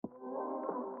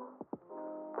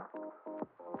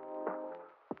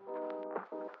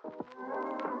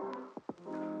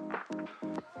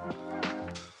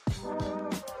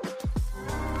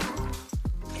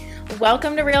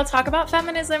Welcome to Real Talk About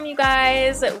Feminism, you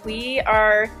guys. We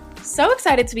are so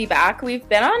excited to be back. We've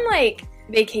been on like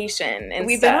vacation and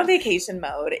We've been on vacation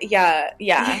mode. Yeah.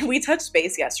 We touched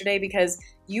base yesterday because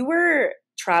you were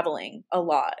traveling a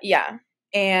lot. Yeah.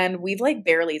 And we've like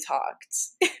barely talked.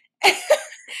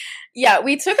 Yeah,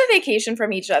 we took a vacation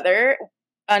from each other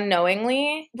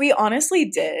unknowingly. We honestly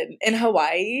did in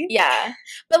Hawaii. Yeah.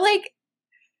 But like,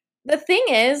 the thing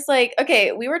is, like,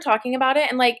 okay, we were talking about it,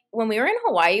 and like, when we were in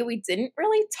Hawaii, we didn't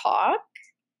really talk.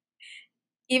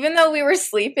 Even though we were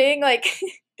sleeping, like,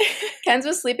 Ken's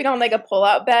was sleeping on like a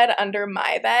pull-out bed under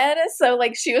my bed. So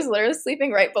like, she was literally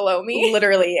sleeping right below me.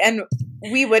 Literally. And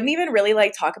we wouldn't even really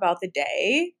like talk about the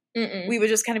day. Mm-mm. We would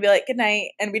just kind of be like, good night,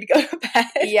 and we'd go to bed.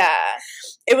 Yeah.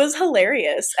 It was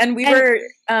hilarious. And we were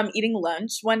eating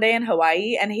lunch one day in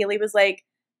Hawaii, and Haley was like,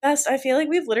 Best, I feel like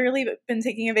we've literally been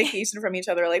taking a vacation from each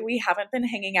other. Like, we haven't been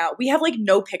hanging out. We have like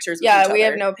no pictures with each other. Yeah, we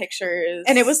have no pictures.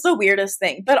 And it was the weirdest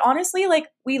thing. But honestly, like,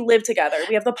 we live together.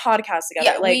 We have the podcast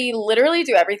together. Yeah, like, we literally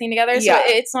do everything together. So Yeah.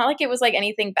 it's not like it was like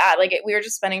anything bad. Like, we were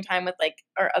just spending time with like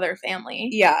our other family.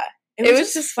 yeah. It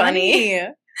was just funny.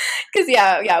 Because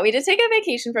yeah, we did take a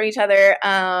vacation from each other.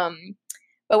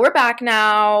 But we're back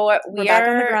now. We're back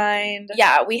on the grind.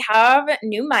 Yeah, we have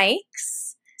new mics.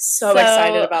 So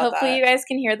excited about hopefully that. you guys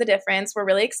can hear the difference. We're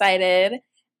really excited.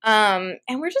 And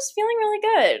we're just feeling really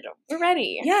good. We're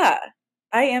ready. Yeah.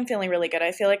 I am feeling really good.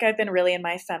 I feel like I've been really in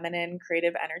my feminine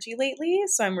creative energy lately.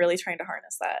 So I'm really trying to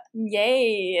harness that.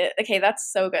 Yay. Okay,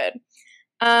 that's so good.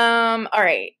 All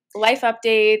right. Life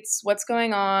updates. What's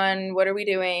going on? What are we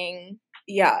doing?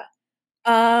 Yeah.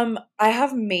 I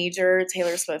have major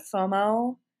Taylor Swift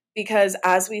FOMO because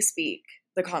as we speak,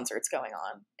 the concert's going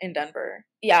on in Denver.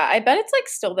 Yeah, I bet it's like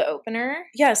still the opener.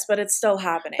 Yes, but it's still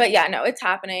happening. But yeah, no, it's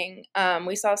happening.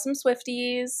 We saw some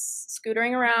Swifties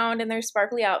scootering around in their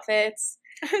sparkly outfits.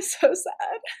 I'm so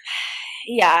sad.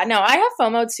 Yeah, no, I have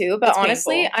FOMO too, but It's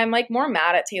honestly, painful. I'm like more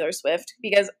mad at Taylor Swift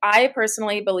because I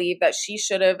personally believe that she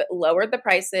should have lowered the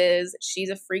prices. She's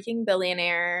a freaking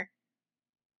billionaire.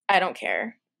 I don't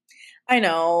care. I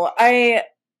know. I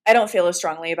don't feel as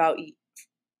strongly about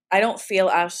I don't feel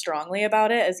as strongly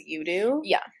about it as you do.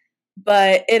 Yeah.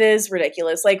 But it is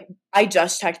ridiculous. Like, I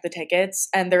just checked the tickets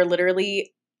and they're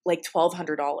literally like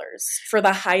 $1,200 for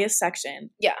the highest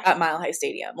section Yeah. at Mile High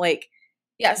Stadium. Like,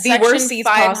 Yeah, the worst seats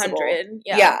 500. possible.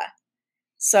 Yeah.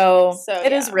 So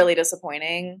it is yeah. really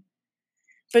disappointing.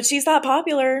 But she's that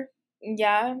popular.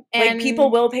 Yeah. Like, And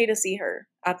people will pay to see her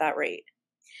at that rate.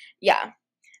 yeah.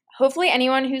 Hopefully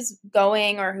anyone who's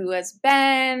going or who has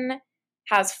been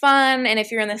has fun. And if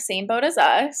you're in the same boat as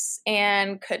us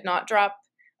and could not drop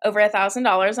over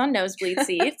 $1,000 on nosebleed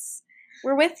seats,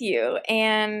 we're with you.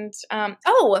 And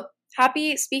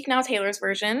happy Speak Now Taylor's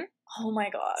version. Oh my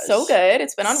gosh. So good.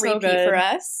 It's been on So repeat good. for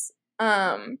us.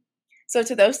 So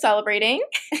to those celebrating.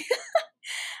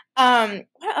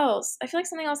 What else? I feel like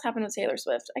something else happened with Taylor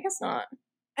Swift. I guess not.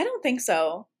 I don't think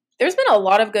so. There's been a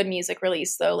lot of good music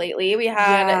released, though, lately. We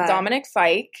had Yeah. Dominic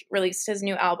Fike released his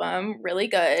new album, really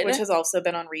good. Which has also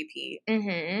been on repeat.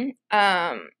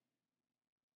 Mm-hmm.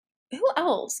 Who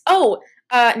else? Oh,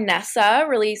 Nessa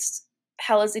released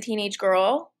Hell is a Teenage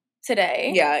Girl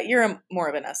today. Yeah, you're more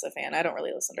of a Nessa fan. I don't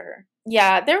really listen to her.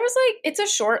 Yeah, there was like, it's a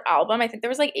short album. I think there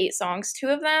was like 8 songs. 2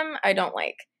 of them I don't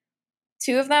like.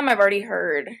 2 of them I've already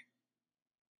heard.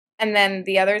 And then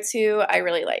the other 2 I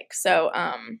really like. So,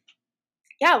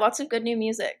 yeah, lots of good new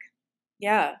music.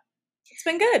 Yeah. It's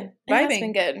been good. It has Vibing.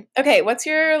 been good. Okay, what's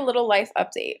your little life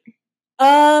update?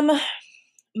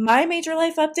 My major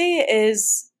life update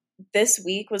is this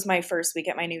week was my first week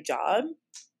at my new job.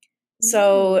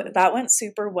 So that went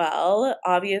super well.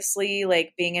 Obviously,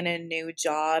 like, being in a new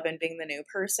job and being the new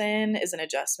person is an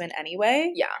adjustment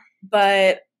anyway. Yeah.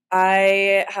 But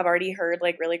I have already heard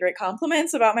like really great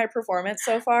compliments about my performance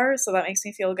so far. So that makes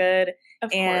me feel good.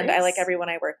 Of And I course. like everyone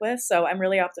I work with. So I'm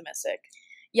really optimistic.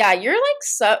 Yeah, you're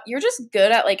like you're just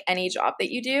good at like any job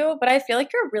that you do, but I feel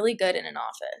like you're really good in an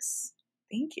office.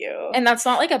 Thank you. And that's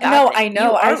not like a bad No, thing. I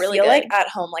know. You are I really feel good. like at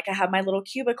home, like I have my little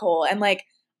cubicle and like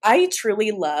I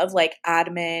truly love like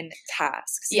admin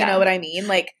tasks. You Yeah. know what I mean?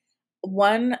 Like,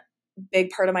 one big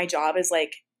part of my job is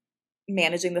like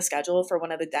managing the schedule for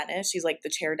one of the dentists. She's like the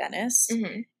chair dentist.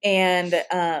 Mhm. And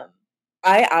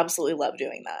I absolutely love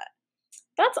doing that.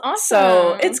 That's awesome.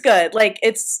 So it's good. Like,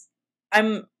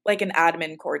 I'm like an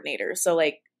admin coordinator. So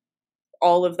like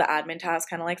all of the admin tasks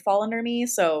kind of like fall under me.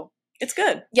 So it's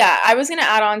good. Yeah, I was gonna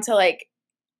add on to like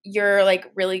you're like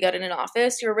really good in an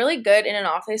office. You're really good in an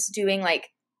office doing like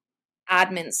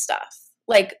admin stuff.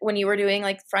 Like when you were doing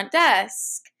like front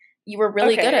desk, you were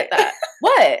really good Okay. at that.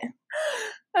 What?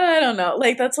 I don't know.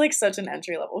 Like, that's, like, such an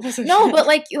entry-level position. No, but,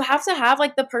 like, you have to have,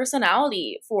 like, the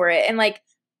personality for it. And, like,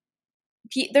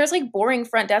 there's, like, boring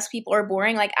front desk people or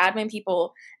boring, like, admin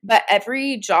people. But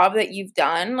every job that you've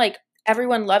done, like,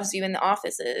 everyone loves you in the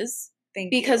offices.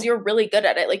 Because you're really good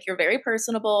at it. Like, you're very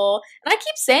personable. And I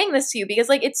keep saying this to you because,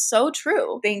 like, it's so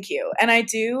true. Thank you. And I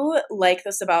do like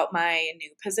this about my new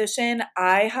position.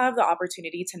 I have the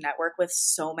opportunity to network with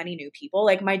so many new people.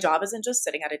 Like, my job isn't just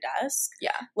sitting at a desk.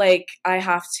 Yeah. Like, I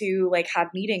have to, like, have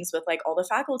meetings with, like, all the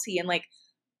faculty and, like,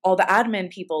 all the admin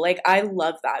people. Like, I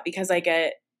love that because I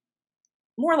get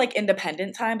more, like,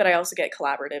 independent time, but I also get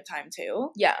collaborative time, too.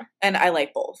 Yeah. And I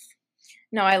like both.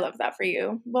 No, I love that for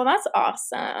you. Well, that's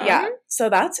awesome. Yeah. So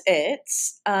that's it.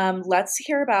 Let's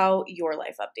hear about your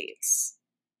life updates.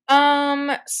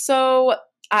 So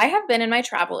I have been in my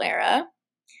travel era.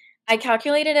 I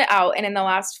calculated it out, and in the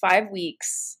last 5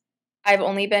 weeks, I've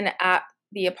only been at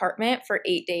the apartment for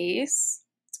 8 days.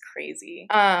 It's crazy.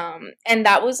 And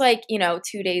that was like,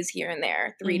 2 days here and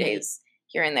there, 3 days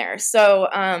here and there. So,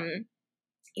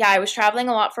 yeah, I was traveling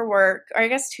a lot for work, or I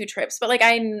guess 2 trips, but like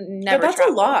I never. But that's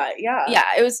traveled. a lot, yeah. Yeah,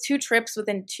 it was 2 trips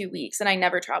within 2 weeks, and I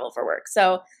never travel for work.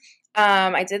 So,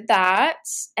 I did that,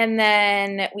 and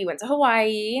then we went to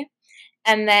Hawaii,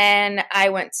 and then I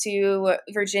went to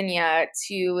Virginia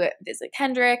to visit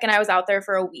Kendrick, and I was out there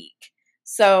for a week.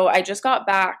 So I just got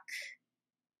back.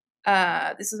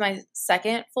 This is my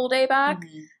second full day back.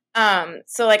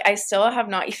 So like I still have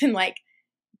not even like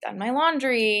done my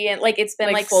laundry, and like it's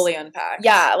been like fully unpacked.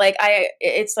 Yeah, like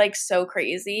it's like so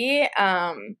crazy.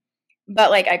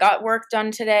 But like I got work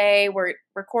done today. We're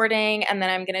recording, and then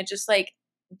I'm gonna just like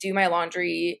do my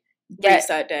laundry,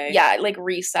 reset day. Yeah, like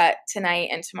reset tonight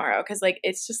and tomorrow, because like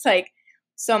it's just like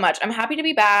so much. I'm happy to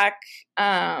be back.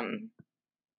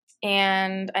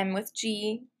 And I'm with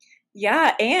G.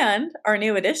 Yeah, and our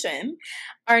new addition.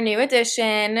 So I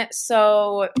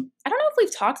don't know if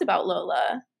we've talked about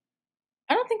Lola.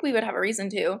 I don't think we would have a reason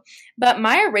to. But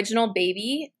my original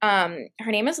baby, her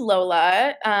name is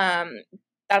Lola.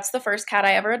 That's the first cat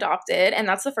I ever adopted, and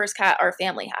that's the first cat our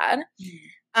family had.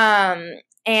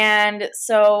 And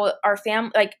so our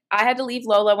family, like, I had to leave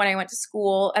Lola when I went to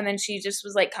school, and then she just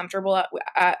was like comfortable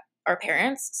at our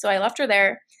parents, so I left her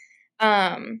there.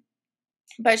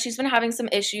 But she's been having some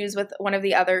issues with one of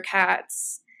the other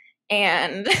cats,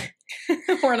 and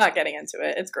we're not getting into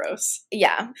it. It's gross.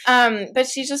 Yeah. But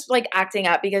she's just like acting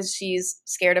up because she's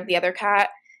scared of the other cat.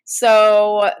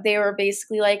 So they were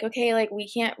basically like, okay, like we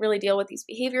can't really deal with these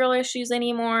behavioral issues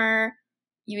anymore.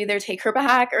 You either take her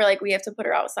back, or like we have to put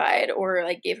her outside, or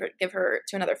like give her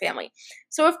to another family.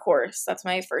 So of course, that's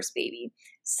my first baby.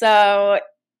 So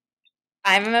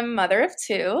I'm a mother of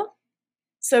 2.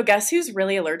 So guess who's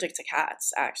really allergic to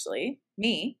cats, actually?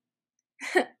 Me.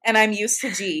 And I'm used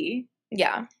to G.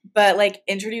 Yeah. But like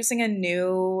introducing a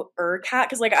newer cat,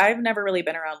 because like I've never really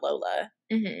been around Lola.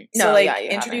 So like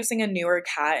introducing a newer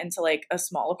cat into like a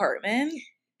small apartment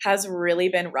has really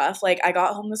been rough. Like I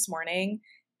got home this morning,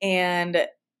 and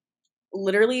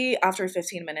literally after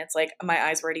 15 minutes, like my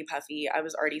eyes were already puffy. I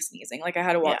was already sneezing. Like I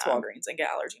had to walk to Walgreens and get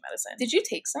allergy medicine. Did you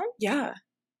take some? Yeah.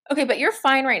 Okay, but you're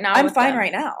fine right now. I'm fine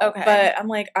right now. Okay. But I'm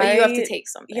like, you have to take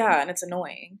something. Yeah, and it's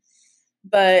annoying.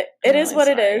 But it is what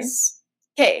it is.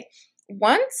 Okay.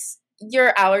 Once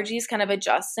your allergies kind of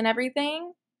adjust and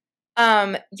everything,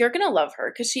 you're going to love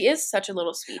her because she is such a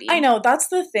little sweetie. I know. That's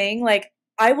the thing. Like,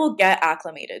 I will get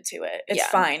acclimated to it. It's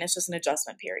fine. It's just an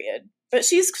adjustment period. But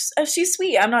she's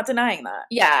sweet. I'm not denying that.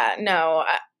 Yeah, no.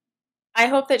 I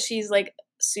hope that she's, like,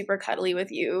 super cuddly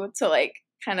with you to, like,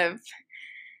 kind of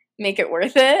make it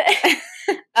worth it.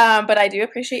 But I do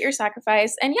appreciate your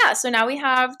sacrifice. And, yeah, so now we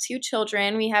have 2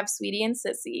 children. We have Sweetie and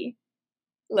Sissy,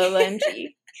 Lola and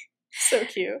G. So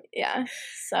cute. Yeah.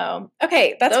 So,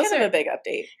 okay. That's kind of a big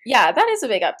update. Yeah, that is a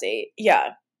big update.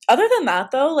 Yeah. Other than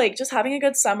that, though, like, just having a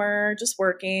good summer, just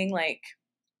working, like,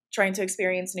 trying to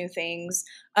experience new things.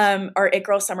 Our It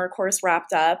Girl summer course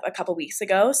wrapped up a couple weeks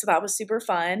ago, so that was super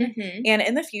fun. And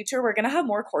in the future, we're going to have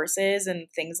more courses and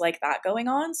things like that going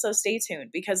on, so stay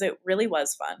tuned because it really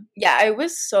was fun. Yeah, it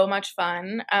was so much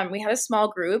fun. We had a small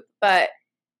group, but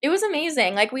it was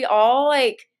amazing. Like, we all,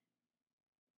 like,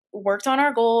 worked on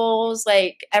our goals.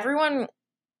 Like, everyone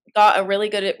got a really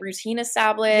good routine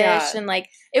established, and like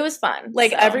it was fun.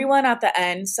 Like, everyone at the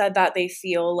end said that they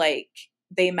feel like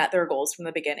they met their goals from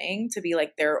the beginning to be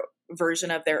like their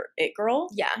version of their It Girl.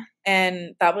 Yeah.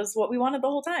 And that was what we wanted the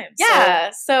whole time.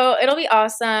 Yeah. So it'll be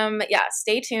awesome. Yeah,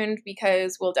 stay tuned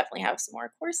because we'll definitely have some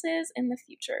more courses in the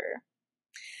future.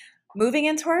 Moving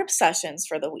into our obsessions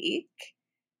for the week.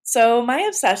 So my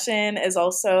obsession is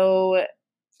also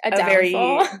A very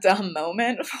downfall. dumb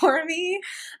moment for me.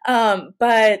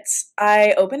 But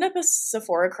I opened up a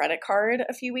Sephora credit card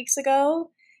a few weeks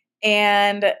ago,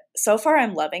 and so far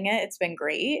I'm loving it. It's been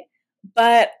great.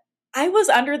 But I was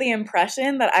under the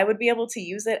impression that I would be able to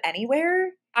use it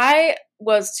anywhere. I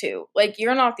was too. Like,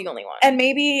 you're not the only one. And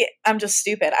maybe I'm just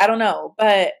stupid. I don't know.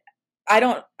 But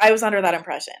I was under that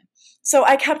impression. So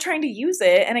I kept trying to use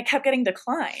it and it kept getting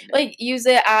declined. Like, use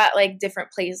it at, like,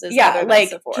 different places. Yeah, other than like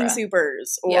Sephora. King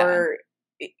Soopers Yeah. or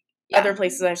Yeah. other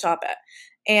places I shop at.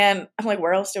 And I'm like,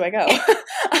 where else do I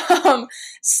go?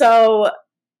 So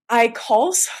I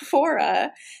call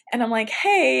Sephora and I'm like,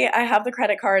 hey, I have the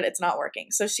credit card. It's not working.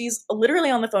 So she's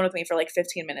literally on the phone with me for like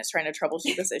 15 minutes trying to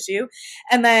troubleshoot this issue.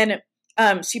 And then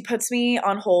she puts me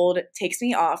on hold, takes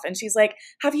me off, and she's like,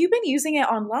 have you been using it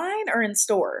online or in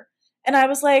store? And I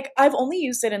was like, I've only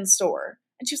used it in store.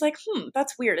 And she's like,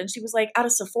 that's weird. And she was like, at a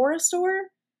Sephora store?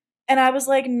 And I was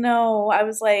like, no. I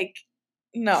was like,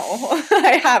 no,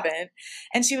 I haven't.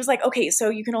 And she was like, okay, so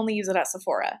you can only use it at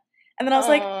Sephora. And then I was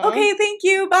like, okay, thank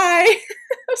you, bye.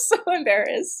 I'm so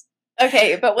embarrassed.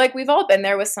 Okay, but like we've all been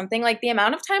there with something. Like the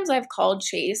amount of times I've called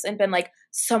Chase and been like,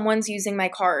 someone's using my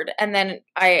card, and then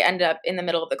I end up in the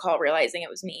middle of the call realizing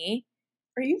it was me.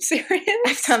 Are you serious?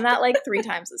 I've done that like 3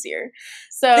 times this year.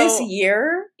 So this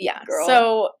year? Yeah. Girl.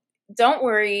 So don't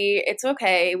worry. It's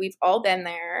okay. We've all been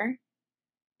there.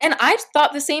 And I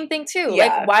thought the same thing too. Yeah.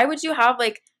 Like, why would you have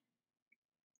like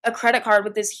a credit card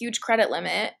with this huge credit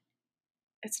limit?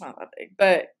 It's not that big,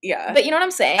 but yeah. But you know what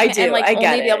I'm saying? I do. And like I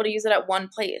get only be it. able to use it at one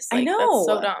place. Like, I know. That's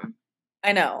so dumb.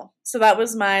 I know. So that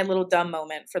was my little dumb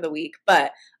moment for the week.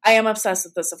 But I am obsessed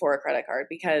with the Sephora credit card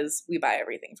because we buy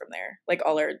everything from there. Like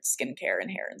all our skincare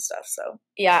and hair and stuff. So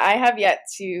Yeah, I have yet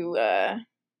to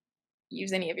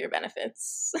use any of your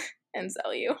benefits and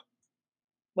sell you.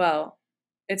 well,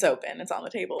 it's open. It's on the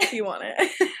table if you want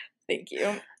it. Thank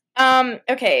you.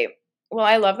 Okay. Well,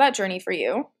 I love that journey for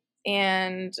you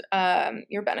and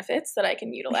your benefits that I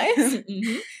can utilize.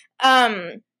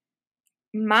 Mm-hmm.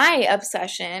 My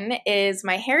obsession is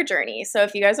my hair journey. So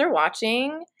if you guys are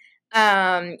watching,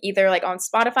 either like on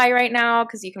Spotify right now,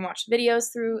 because you can watch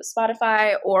videos through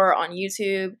Spotify, or on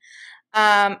YouTube,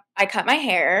 I cut my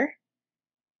hair,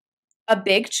 a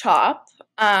big chop.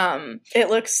 It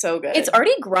looks so good. It's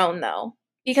already grown though.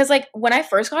 Because like when I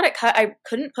first got it cut, I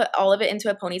couldn't put all of it into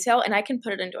a ponytail, and I can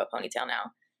put it into a ponytail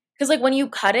now. Because like when you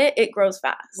cut it, it grows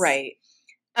fast. Right.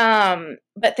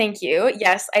 But thank you.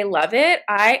 Yes, I love it.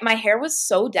 My hair was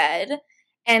so dead.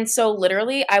 And so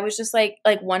literally I was just like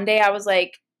one day I was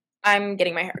like, I'm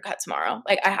getting my hair cut tomorrow.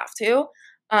 Like I have to.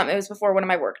 It was before one of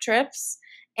my work trips.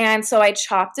 And so I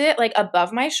chopped it like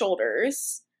above my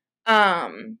shoulders.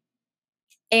 And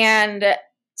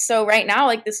so right now,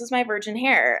 like this is my virgin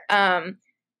hair.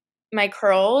 My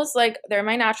curls, like they're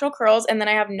my natural curls, and then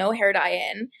I have no hair dye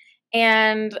in.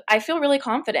 And I feel really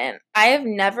confident. I have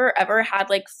never ever had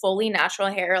like fully natural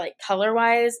hair, like color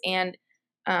wise and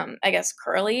I guess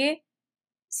curly,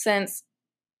 since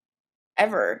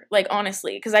ever. Like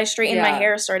honestly, because I straightened my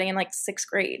hair starting in like 6th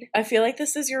grade. I feel like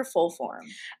this is your full form.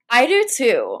 I do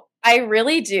too. I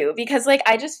really do, because like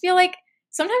I just feel like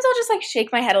sometimes I'll just like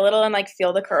shake my head a little and like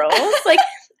feel the curls. Like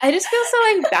I just feel so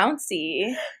like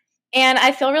bouncy. And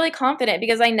I feel really confident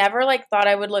because I never like thought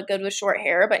I would look good with short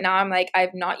hair, but now I'm like,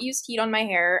 I've not used heat on my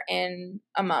hair in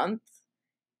a month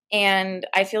and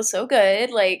I feel so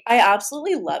good. Like I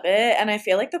absolutely love it. And I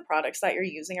feel like the products that you're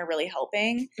using are really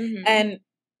helping. Mm-hmm. And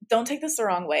don't take this the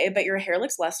wrong way, but your hair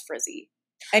looks less frizzy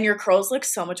and your curls look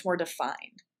so much more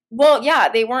defined. Well, yeah,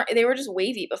 they were just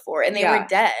wavy before and they were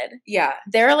dead. Yeah.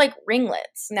 They're like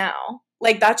ringlets now.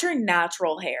 Like that's your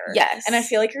natural hair. Yes. And I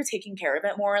feel like you're taking care of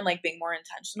it more and like being more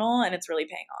intentional, and it's really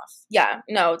paying off. Yeah,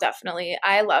 no, definitely.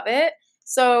 I love it.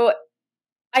 So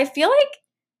I feel like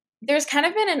there's kind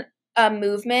of been a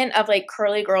movement of like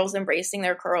curly girls embracing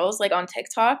their curls like on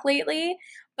TikTok lately.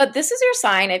 But this is your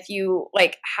sign if you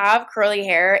like have curly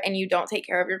hair and you don't take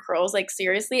care of your curls. Like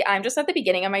seriously, I'm just at the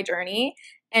beginning of my journey.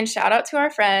 And shout out to our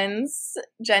friends,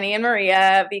 Jenny and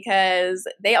Maria, because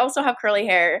they also have curly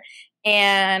hair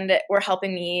and were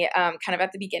helping me kind of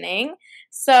at the beginning.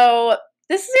 So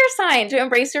this is your sign to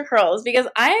embrace your curls, because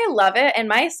I love it and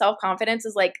my self-confidence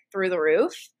is like through the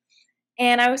roof.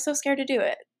 And I was so scared to do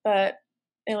it, but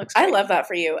it looks great. I love that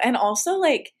for you. And also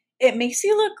like it makes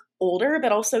you look older,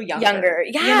 but also younger.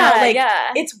 Yeah, you know, like,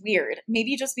 yeah. It's weird.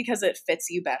 Maybe just because it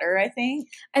fits you better, I think.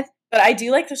 But I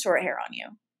do like the short hair on you.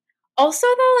 Also,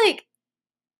 though, like,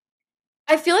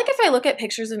 I feel like if I look at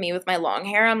pictures of me with my long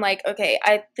hair, I'm like, okay,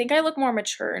 I think I look more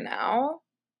mature now.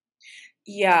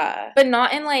 Yeah. But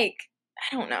not in, like,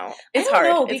 I don't know. It's hard.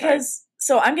 Know, because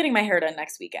So I'm getting my hair done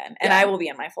next weekend, and Yeah. I will be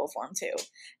in my full form too.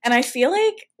 And I feel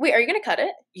like, Wait, are you gonna cut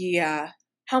it? yeah,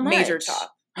 How much? major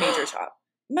chop.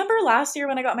 Remember last year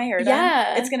when I got my hair done?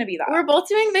 Yeah. It's gonna be that. We're both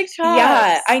doing big chops.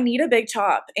 Yeah, I need a big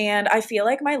chop, and I feel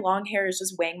like my long hair is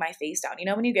just weighing my face down. You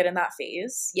know when you get in that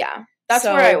phase? Yeah. That's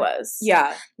where I was.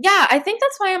 Yeah. Yeah, I think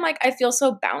that's why I'm like, I feel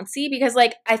so bouncy because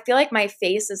like I feel like my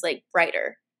face is like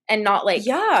brighter and not like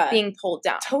being pulled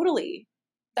down. Totally.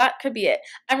 That could be it.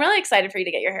 I'm really excited for you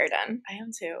to get your hair done. I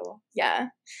am too. Yeah.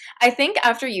 I think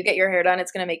after you get your hair done,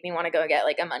 it's going to make me want to go get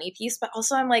like a money piece. But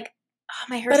also I'm like, oh,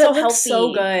 my hair's so healthy.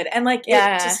 So good. And like,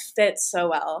 it just fits so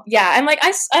well. Yeah. I'm like, I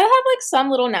have like some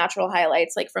little natural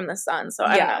highlights like from the sun. So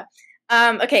I don't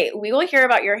know. Okay. We will hear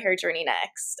about your hair journey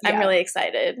next. Yeah. I'm really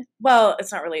excited. Well,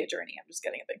 it's not really a journey. I'm just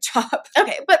getting a big chop.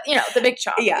 Okay. But you know, the big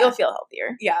chop, you'll feel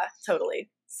healthier. Yeah, totally.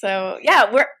 So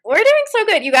yeah, we're doing so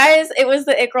good, you guys. It was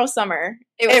the It Girl Summer.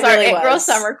 It was our It Girl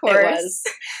Summer course. It was.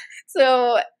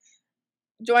 So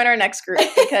join our next group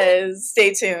because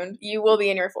stay tuned. You will be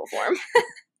in your full form.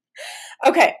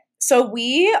 Okay, so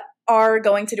we are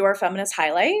going to do our feminist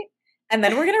highlight, and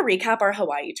then we're going to recap our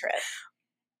Hawaii trip,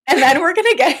 and then we're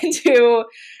going to get into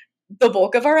the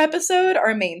bulk of our episode,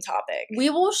 our main topic. We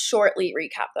will shortly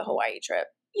recap the Hawaii trip.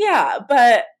 Yeah,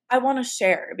 but I want to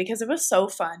share because it was so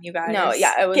fun, you guys. No,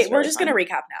 yeah, it was. Okay, we're just going to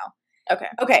recap now. Okay.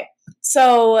 Okay,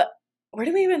 so where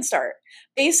do we even start?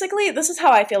 Basically, this is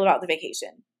how I feel about the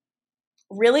vacation.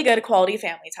 Really good quality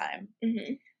family time.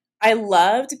 Mm-hmm. I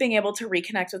loved being able to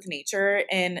reconnect with nature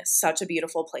in such a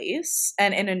beautiful place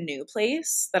and in a new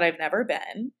place that I've never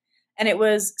been. And it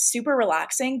was super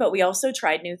relaxing, but we also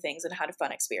tried new things and had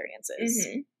fun experiences.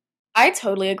 Mm-hmm. I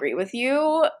totally agree with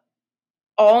you.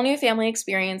 All new family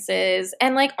experiences.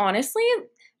 And like, honestly,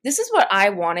 this is what I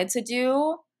wanted to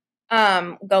do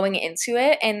going into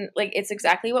it. And like, it's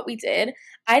exactly what we did.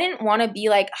 I didn't want to be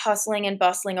like hustling and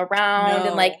bustling around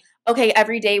and like, okay,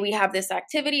 every day we have this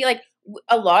activity. Like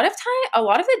a lot of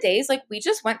the days, like we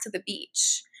just went to the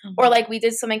beach or like we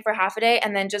did something for half a day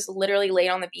and then just literally laid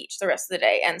on the beach the rest of the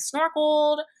day and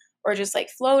snorkeled or just like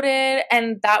floated.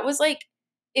 And that was like,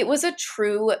 it was a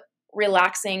true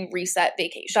relaxing reset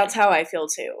vacation. That's how I feel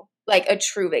too. Like a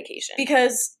true vacation.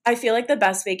 Because I feel like the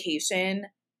best vacation,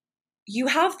 you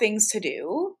have things to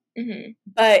do,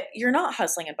 but you're not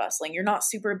hustling and bustling. You're not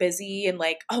super busy and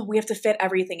like, oh, we have to fit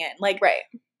everything in. Like, right.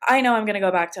 I know I'm going to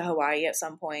go back to Hawaii at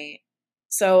some point,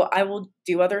 so I will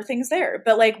do other things there.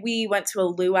 But like, we went to a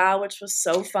luau, which was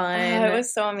so fun. Oh, it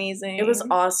was so amazing. It was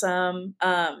awesome.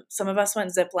 Some of us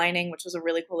went ziplining, which was a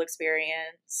really cool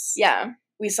experience. Yeah.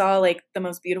 We saw like the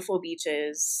most beautiful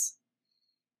beaches.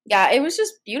 Yeah, it was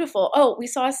just beautiful. Oh, we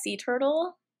saw a sea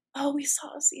turtle. Oh, we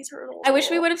saw a sea turtle. I wish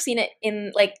we would have seen it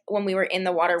in like when we were in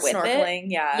the water with snorkeling,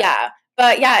 it. Yeah. Yeah.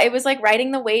 But yeah, it was like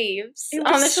riding the waves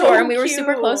on the shore and we were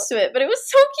super close to it, but it was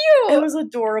so cute. It was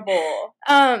adorable.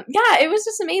 Yeah, it was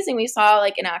just amazing. We saw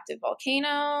like an active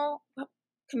volcano.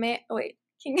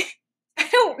 King. I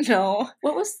don't know.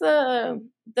 What was the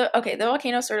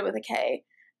volcano started with a K.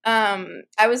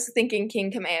 I was thinking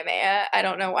King Kamehameha. I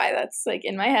don't know why that's like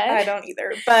in my head. I don't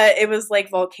either. But it was like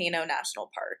Volcano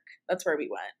National Park. That's where we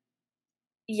went.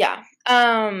 Yeah.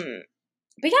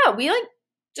 But yeah, we like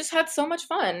just had so much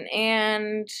fun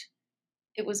and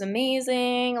it was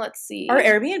amazing. Let's see. Our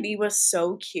Airbnb was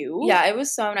so cute. Yeah, it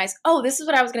was so nice. Oh, this is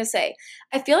what I was going to say.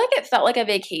 I feel like it felt like a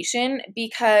vacation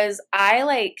because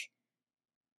I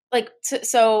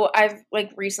so I've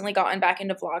like recently gotten back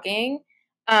into vlogging.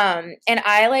 And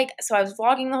I was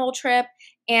vlogging the whole trip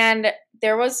and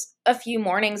there was a few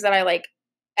mornings that I like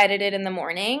edited in the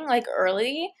morning, like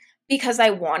early because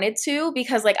I wanted to,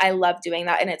 because like I love doing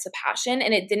that and it's a passion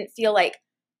and it didn't feel like,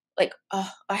 oh,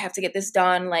 I have to get this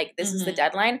done. Like this is the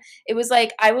deadline. It was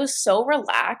like, I was so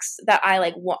relaxed that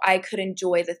I could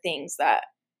enjoy the things that,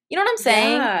 you know what I'm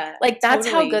saying? Yeah, like that's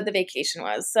how good the vacation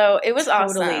was. So it was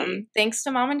awesome. Thanks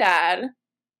to mom and dad.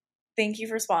 Thank you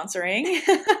for sponsoring.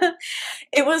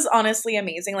 It was honestly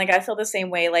amazing. Like I feel the same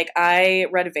way. Like I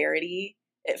read Verity.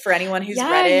 For anyone who's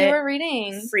read it, you were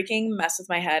reading. Freaking mess with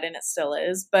my head and it still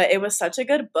is. But it was such a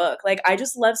good book. Like I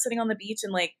just love sitting on the beach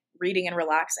and like reading and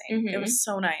relaxing. It was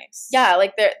so nice. Yeah,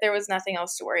 like there was nothing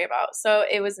else to worry about. So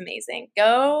it was amazing.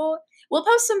 We'll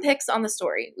post some pics on the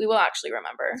story. We will actually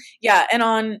remember. Yeah, and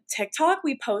on TikTok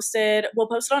we'll post it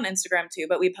on Instagram too,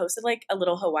 but we posted like a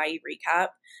little Hawaii recap.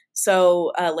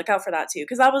 So look out for that too,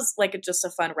 because that was like just a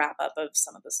fun wrap up of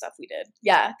some of the stuff we did.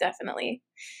 Yeah, definitely.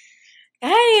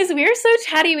 Guys, we are so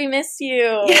chatty. We missed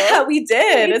you. Yeah, we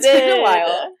did. It's been a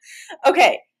while.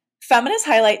 Okay. Feminist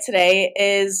highlight today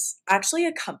is actually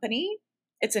a company.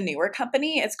 It's a newer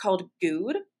company. It's called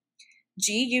Goud,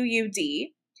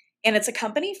 Guud. and it's a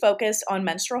company focused on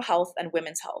menstrual health and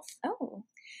women's health. Oh.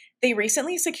 They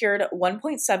recently secured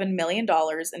 $1.7 million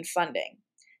in funding.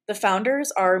 The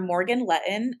founders are Morgan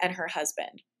Letton and her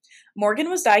husband. Morgan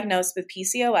was diagnosed with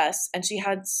PCOS and she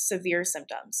had severe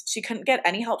symptoms. She couldn't get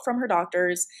any help from her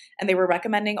doctors, and they were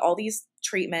recommending all these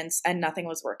treatments and nothing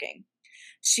was working.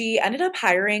 She ended up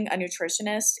hiring a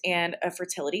nutritionist and a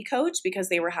fertility coach because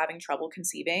they were having trouble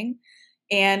conceiving.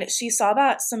 And she saw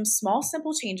that some small,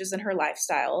 simple changes in her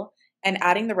lifestyle and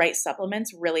adding the right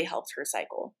supplements really helped her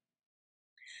cycle.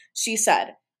 She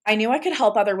said, I knew I could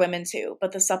help other women too,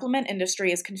 but the supplement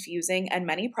industry is confusing and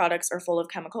many products are full of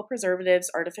chemical preservatives,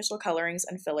 artificial colorings,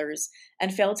 and fillers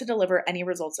and fail to deliver any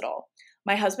results at all.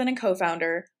 My husband and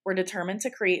co-founder were determined to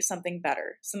create something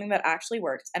better, something that actually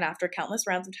worked, and after countless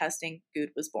rounds of testing, Good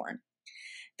was born.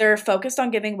 They're focused on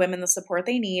giving women the support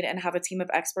they need and have a team of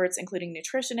experts, including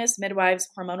nutritionists, midwives,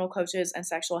 hormonal coaches, and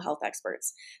sexual health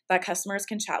experts that customers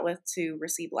can chat with to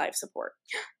receive live support.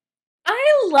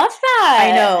 I love that.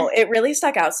 I know. It really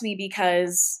stuck out to me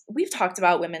because we've talked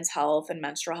about women's health and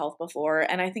menstrual health before,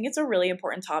 and I think it's a really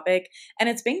important topic, and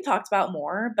it's being talked about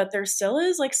more, but there still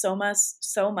is like so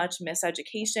much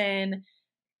miseducation,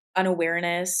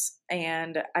 unawareness,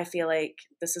 and I feel like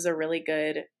this is a really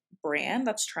good brand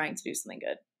that's trying to do something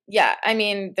good. Yeah, I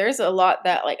mean, there's a lot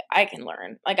that like I can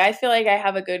learn. Like I feel like I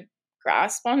have a good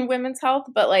grasp on women's health,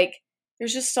 but like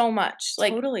there's just so much.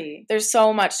 Like Totally. There's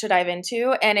so much to dive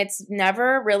into, and it's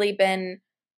never really been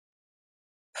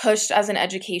pushed as an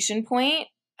education point.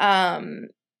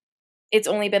 It's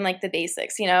only been like the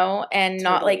basics, you know, and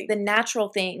not like the natural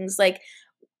things like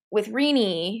with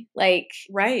Rini, like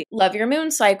right. Love your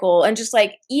moon cycle and just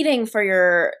like eating for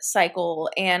your cycle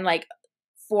and like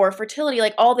for fertility,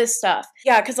 like all this stuff.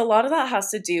 Yeah, because a lot of that has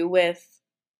to do with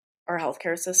our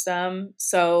healthcare system.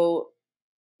 So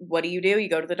what do? You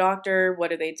go to the doctor. What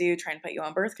do they do? Try and put you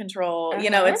on birth control. You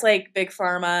know, it's like big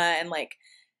pharma and like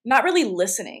not really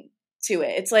listening to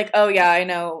it. It's like, oh yeah, I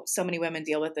know so many women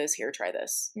deal with this. Here, try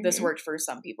this. Mm-hmm. This worked for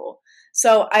some people.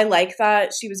 So I like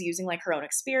that she was using like her own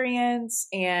experience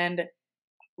and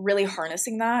really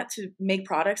harnessing that to make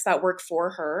products that work for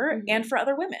her and for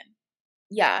other women.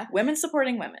 Yeah. Women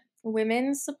supporting women.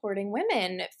 Women supporting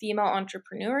women. Female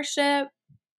entrepreneurship.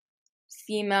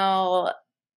 Female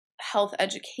health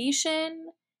education.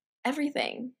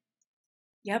 Everything.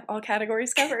 Yep. All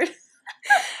categories covered.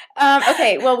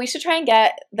 Okay. Well, we should try and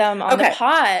get them on the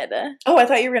pod. Oh, I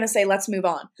thought you were going to say, let's move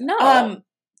on. No.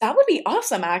 That would be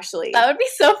awesome, actually. That would be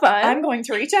so fun. I'm going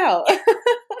to reach out.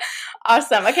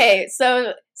 Awesome. Okay,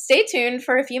 so stay tuned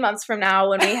for a few months from now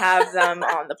when we have them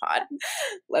on the pod.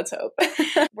 Let's hope.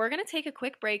 We're going to take a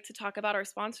quick break to talk about our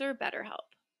sponsor, BetterHelp.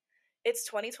 It's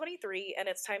 2023, and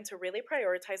it's time to really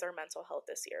prioritize our mental health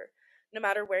this year. No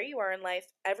matter where you are in life,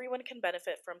 everyone can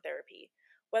benefit from therapy.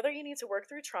 Whether you need to work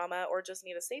through trauma or just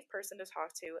need a safe person to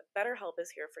talk to, BetterHelp is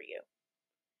here for you.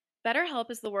 BetterHelp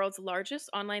is the world's largest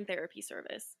online therapy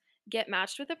service. Get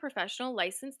matched with a professional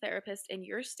licensed therapist in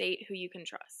your state who you can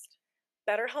trust.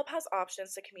 BetterHelp has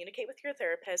options to communicate with your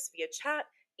therapist via chat,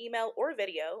 email, or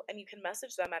video, and you can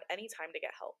message them at any time to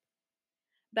get help.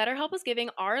 BetterHelp is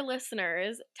giving our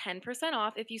listeners 10%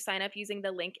 off if you sign up using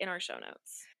the link in our show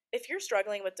notes. If you're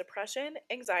struggling with depression,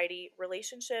 anxiety,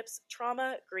 relationships,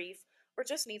 trauma, grief, or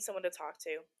just need someone to talk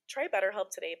to, try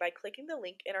BetterHelp today by clicking the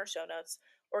link in our show notes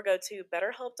or go to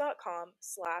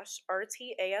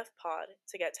betterhelp.com/RTAFpod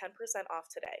to get 10% off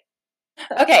today.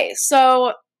 Okay,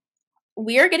 so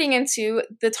we are getting into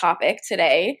the topic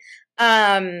today.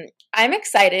 I'm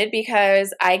excited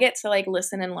because I get to like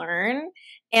listen and learn,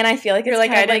 and I feel like you're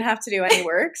like, I didn't have to do any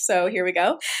work, so here we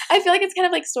go. I feel like it's kind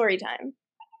of like story time.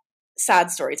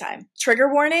 Sad story time. Trigger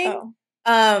warning.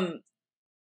 Oh.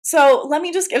 So let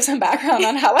me just give some background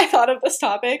on how I thought of this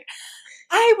topic.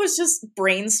 I was just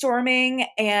brainstorming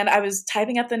and I was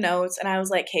typing up the notes and I was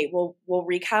like, hey, we'll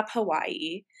recap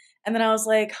Hawaii. And then I was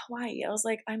like, Hawaii. I was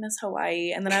like, I miss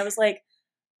Hawaii. And then I was like,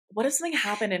 what if something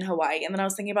happened in Hawaii? And then I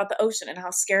was thinking about the ocean and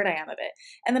how scared I am of it.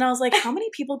 And then I was like, how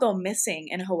many people go missing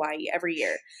in Hawaii every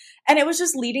year? And it was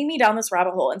just leading me down this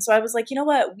rabbit hole. And so I was like, you know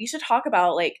what? We should talk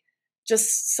about like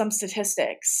just some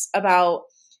statistics about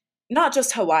not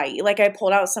just Hawaii. Like I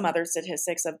pulled out some other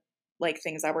statistics of like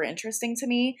things that were interesting to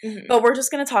me, but we're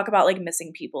just going to talk about like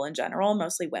missing people in general,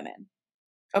 mostly women.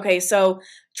 Okay, so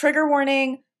trigger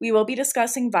warning, we will be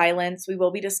discussing violence. We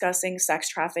will be discussing sex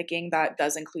trafficking that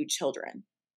does include children.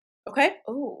 Okay?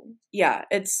 Oh. Yeah,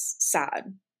 it's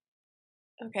sad.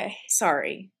 Okay.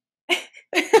 Sorry. All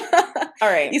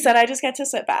right. You said I just get to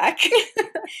sit back.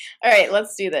 All right,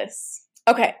 let's do this.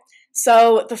 Okay.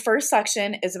 So the first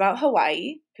section is about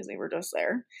Hawaii, because we were just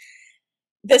there.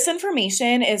 This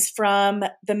information is from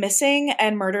the Missing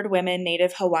and Murdered Women,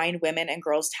 Native Hawaiian Women and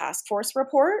Girls Task Force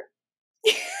report.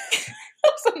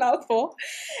 That's a mouthful.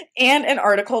 And an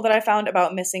article that I found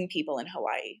about missing people in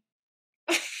Hawaii.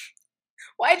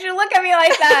 Why'd you look at me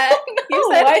like that? You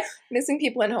said Why? missing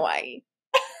people in Hawaii.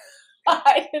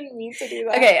 I didn't mean to do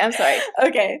that. Okay, I'm sorry.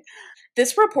 Okay.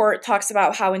 This report talks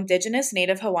about how Indigenous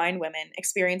Native Hawaiian women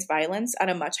experience violence at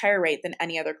a much higher rate than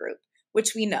any other group,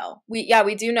 which we know. We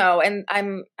do know, and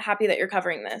I'm happy that you're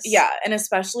covering this. Yeah, and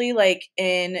especially like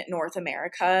in North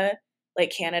America,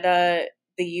 like Canada,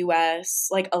 the US,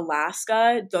 like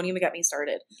Alaska, don't even get me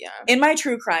started. Yeah. In my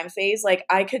true crime phase, like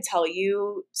I could tell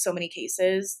you so many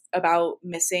cases about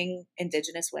missing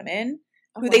Indigenous women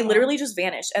who they literally just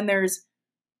vanish and there's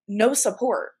no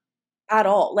support at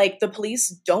all. Like the police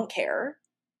don't care.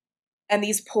 And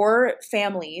these poor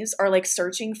families are like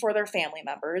searching for their family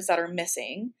members that are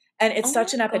missing. And it's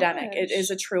such an epidemic. It is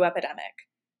a true epidemic.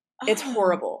 It's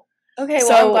horrible. Okay,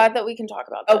 well, I'm glad that we can talk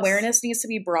about this. Awareness needs to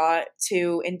be brought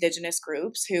to Indigenous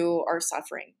groups who are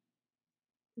suffering.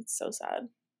 It's so sad.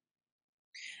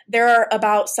 There are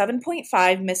about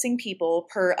 7.5 missing people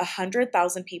per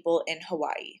 100,000 people in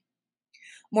Hawaii.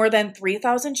 More than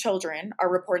 3,000 children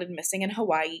are reported missing in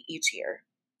Hawaii each year.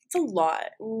 It's a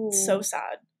lot. Ooh. It's so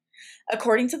sad.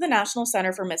 According to the National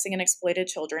Center for Missing and Exploited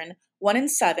Children, 1 in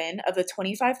 7 of the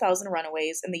 25,000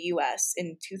 runaways in the U.S.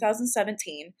 in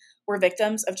 2017 were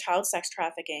victims of child sex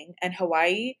trafficking, and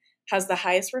Hawaii has the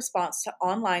highest response to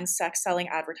online sex selling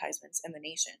advertisements in the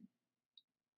nation.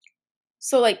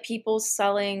 So, like, people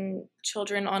selling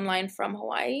children online from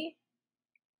Hawaii?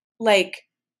 Like,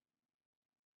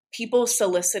 people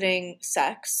soliciting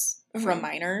sex from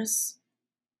minors,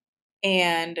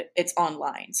 and it's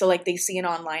online. So, like, they see an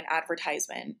online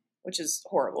advertisement, which is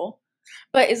horrible.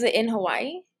 But is it in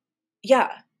Hawaii?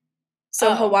 Yeah.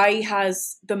 So, Hawaii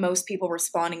has the most people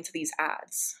responding to these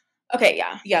ads. Okay,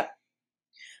 yeah. Yep.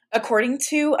 According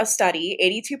to a study,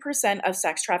 82% of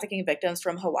sex trafficking victims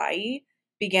from Hawaii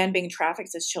began being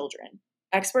trafficked as children.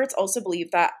 Experts also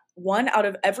believe that 1 out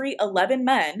of every 11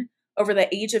 men over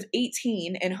the age of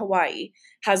 18 in Hawaii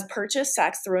has purchased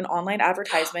sex through an online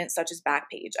advertisement such as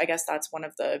Backpage. I guess that's one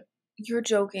of the... You're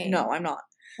joking. No, I'm not.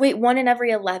 Wait, 1 in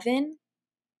every 11?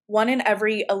 1 in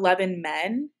every 11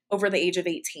 men over the age of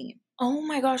 18. Oh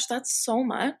my gosh, that's so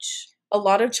much. A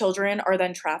lot of children are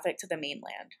then trafficked to the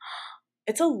mainland.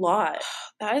 It's a lot.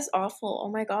 That is awful.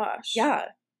 Oh my gosh. Yeah.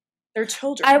 They're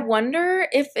children. I wonder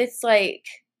if it's like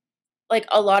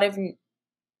a lot of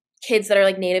kids that are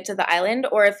like native to the island,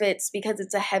 or if it's because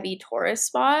it's a heavy tourist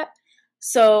spot.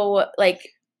 So like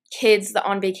kids that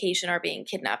on vacation are being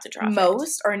kidnapped and trafficked.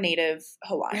 Most are native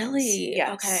Hawaiians. Really?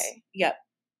 Yes. Okay. Yep.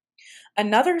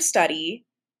 Another study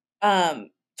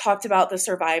talked about the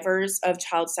survivors of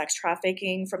child sex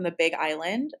trafficking from the Big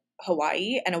Island,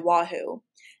 Hawaii, and Oahu.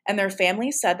 And their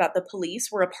families said that the police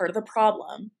were a part of the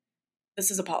problem. This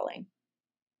is appalling.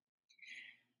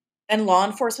 And law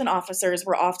enforcement officers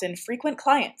were often frequent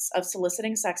clients of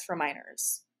soliciting sex for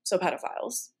minors, so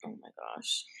pedophiles. Oh my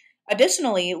gosh.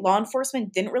 Additionally, law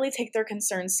enforcement didn't really take their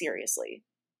concerns seriously.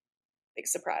 Big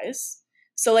surprise.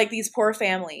 So, like, these poor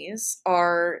families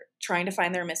are trying to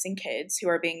find their missing kids who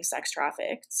are being sex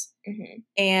trafficked. Mm-hmm.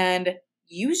 And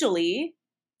usually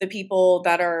the people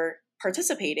that are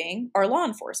participating are law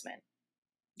enforcement.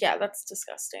 Yeah, that's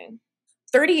disgusting.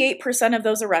 38% of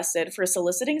those arrested for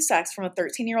soliciting sex from a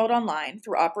 13-year-old online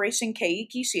through Operation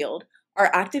Keiki Shield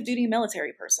are active duty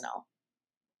military personnel.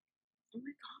 Oh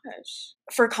my gosh.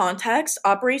 For context,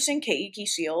 Operation Keiki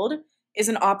Shield is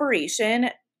an operation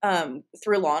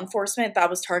through law enforcement that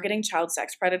was targeting child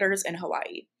sex predators in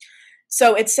Hawaii.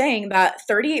 So it's saying that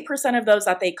 38% of those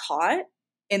that they caught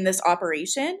in this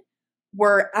operation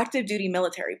were active duty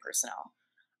military personnel.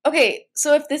 Okay,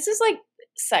 so if this is like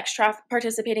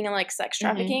participating in like sex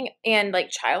trafficking and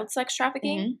like child sex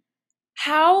trafficking,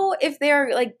 how, if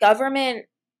they're like government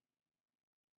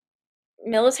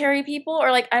military people,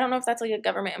 or like I don't know if that's like a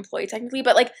government employee technically,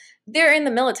 but like they're in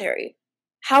the military,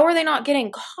 how are they not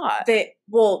getting caught? They're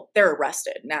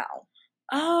arrested now.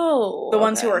 Oh, the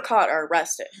ones who are caught are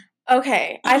arrested.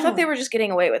 Okay, I thought they were just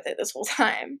getting away with it this whole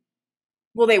time.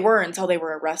 Well, they were until they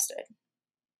were arrested.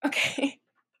 Okay,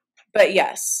 but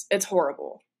yes, it's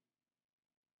horrible.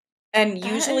 And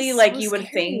that usually, like, so you would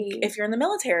think if you're in the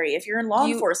military, if you're in law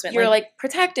enforcement, you're like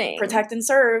protecting. Protect and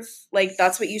serve. Like,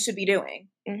 that's what you should be doing.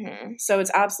 Mm-hmm. So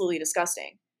it's absolutely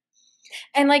disgusting.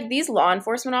 And like these law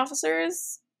enforcement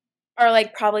officers are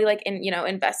like probably like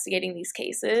investigating these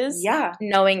cases. Yeah.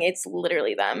 Knowing it's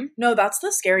literally them. No, that's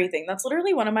the scary thing. That's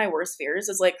literally one of my worst fears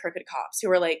is like crooked cops who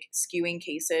are like skewing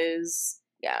cases.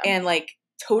 Yeah. And like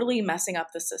totally messing up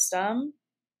the system.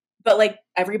 But, like,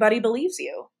 everybody believes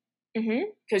you Mm-hmm.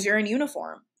 because you're in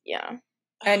uniform. Yeah.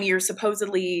 And you're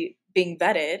supposedly being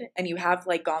vetted and you have,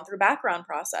 like, gone through background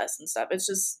process and stuff. It's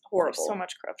just horrible. There's so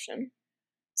much corruption.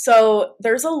 So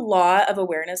there's a lot of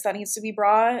awareness that needs to be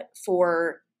brought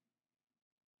for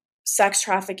sex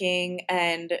trafficking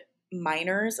and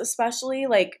minors, especially,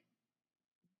 like,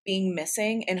 being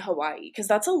missing in Hawaii, because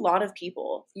that's a lot of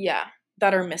people Yeah.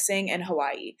 that are missing in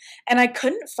Hawaii. And I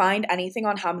couldn't find anything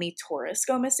on how many tourists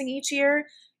go missing each year.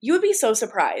 You would be so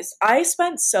surprised. I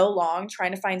spent so long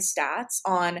trying to find stats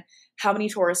on how many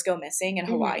tourists go missing in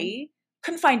Hawaii.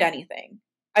 Couldn't find anything.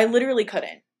 I literally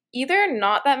couldn't. Either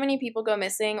not that many people go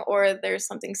missing or there's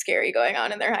something scary going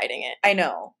on and they're hiding it. I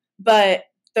know. But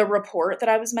the report that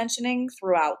I was mentioning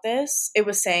throughout this, it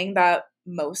was saying that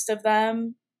most of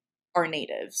them are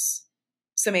natives.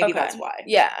 So maybe that's why.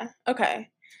 Yeah. Okay.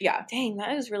 Yeah. Dang,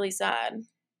 that is really sad.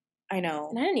 I know.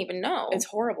 And I didn't even know. It's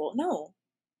horrible. No.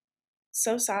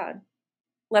 So sad.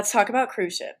 Let's talk about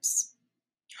cruise ships.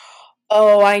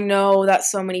 Oh, I know that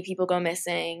so many people go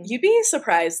missing. You'd be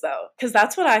surprised, though, because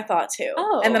that's what I thought, too.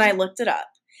 Oh. And then I looked it up.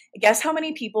 Guess how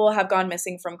many people have gone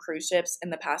missing from cruise ships in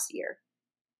the past year?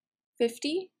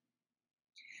 50?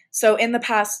 So in the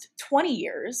past 20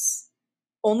 years,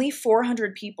 only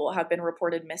 400 people have been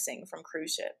reported missing from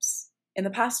cruise ships in the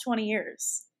past 20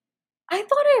 years. I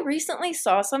thought I recently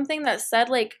saw something that said,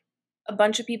 like, a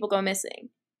bunch of people go missing.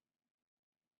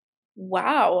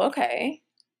 Wow, okay.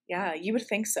 Yeah, you would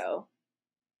think so.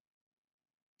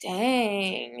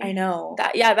 Dang. I know.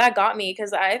 That got me,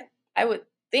 because I would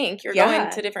think you're going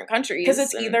to different countries. Because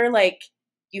it's either, like,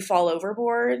 you fall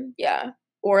overboard. Yeah.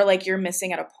 Or, like, you're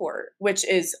missing at a port, which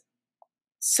is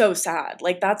so sad.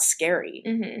 Like, that's scary.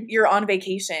 Mm-hmm. You're on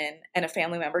vacation and a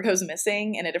family member goes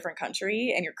missing in a different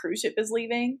country and your cruise ship is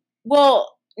leaving.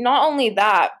 Well, not only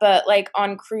that, but, like,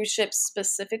 on cruise ships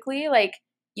specifically, like,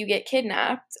 you get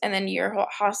kidnapped and then you're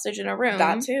hostage in a room.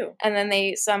 That too. And then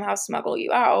they somehow smuggle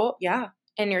you out. Yeah.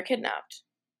 And you're kidnapped.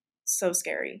 So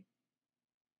scary.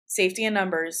 Safety in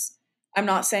numbers. I'm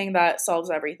not saying that solves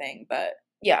everything, but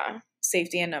yeah.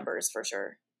 Safety in numbers for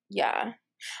sure. Yeah.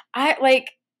 I,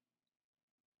 like,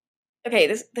 okay,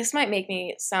 this might make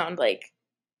me sound, like,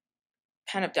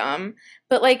 kind of dumb,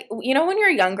 but, like, you know when you're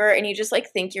younger and you just, like,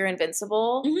 think you're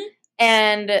invincible? Mm-hmm.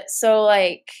 And so,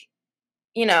 like,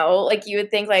 you know, like, you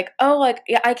would think, like, oh, like,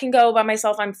 yeah, I can go by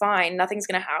myself, I'm fine, nothing's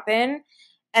gonna happen.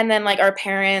 And then, like, our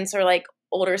parents or, like,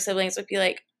 older siblings would be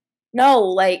like, no,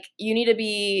 like, you need to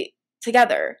be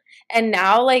together. And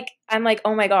now, like, I'm like,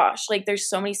 oh my gosh, like, there's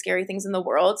so many scary things in the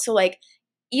world. So, like,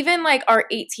 even, like, our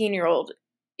 18-year-old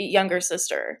younger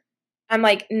sister, I'm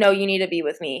like, no, you need to be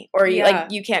with me, or you,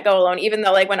 like, you can't go alone. Even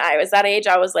though, like, when I was that age,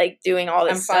 I was, like, doing all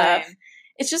this stuff. Fine.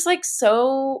 It's just, like,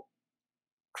 so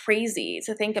crazy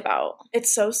to think about.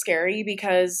 It's so scary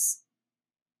because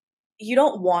you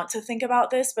don't want to think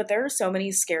about this, but there are so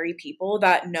many scary people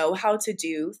that know how to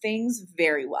do things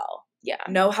very well. Yeah.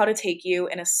 Know how to take you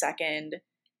in a second.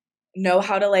 Know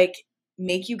how to, like,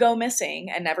 make you go missing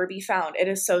and never be found. It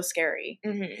is so scary.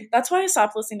 Mm-hmm. That's why I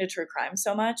stopped listening to true crime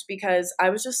so much, because I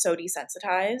was just so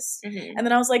desensitized. Mm-hmm. And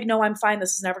then I was like, no, I'm fine.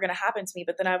 This is never going to happen to me.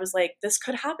 But then I was like, this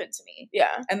could happen to me.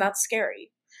 Yeah. And that's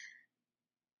scary.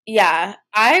 Yeah.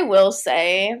 I will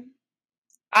say,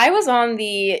 I was on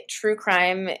the true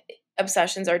crime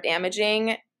obsessions are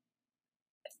damaging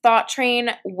thought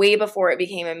train way before it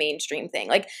became a mainstream thing.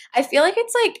 Like, I feel like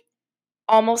it's, like,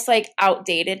 almost, like,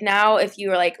 outdated now if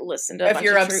you, like, listen to if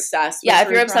you're obsessed with yeah, if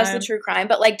you're obsessed with true crime.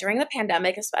 But, like, during the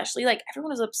pandemic especially, like,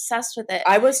 everyone was obsessed with it.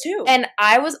 I was too. And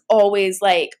I was always,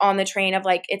 like, on the train of,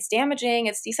 like, it's damaging,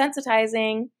 it's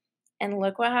desensitizing, and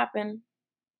look what happened.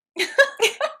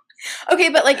 Okay,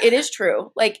 but, like, it is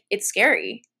true. Like, it's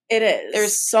scary. It is.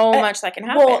 There's so much that can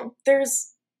happen. Well,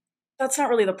 that's not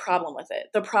really the problem with it.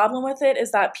 The problem with it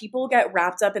is that people get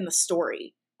wrapped up in the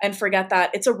story and forget that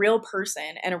it's a real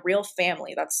person and a real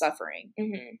family that's suffering.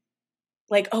 Mm-hmm.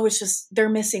 Like, oh, it's just, they're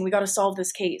missing. We got to solve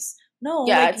this case. No,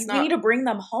 yeah, like, we need to bring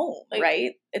them home, like,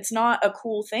 right? It's not a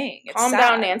cool thing. It's calm sad.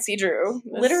 down, Nancy Drew.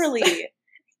 Literally.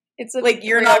 It's like,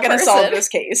 you're not going to solve this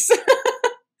case.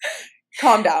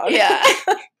 Calm down. Yeah.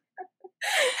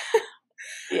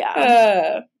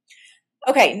 Yeah.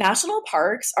 Okay, national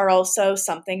parks are also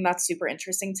something that's super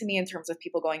interesting to me in terms of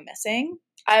people going missing.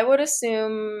 I would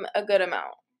assume a good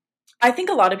amount. I think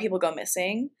a lot of people go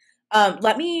missing.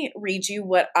 Let me read you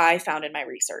what I found in my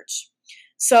research.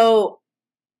 So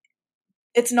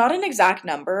it's not an exact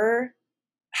number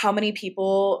how many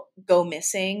people go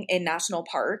missing in national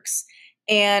parks.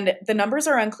 And the numbers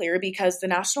are unclear because the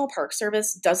National Park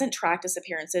Service doesn't track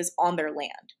disappearances on their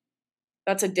land.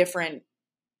 That's a different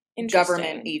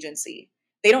government agency.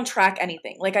 they don't track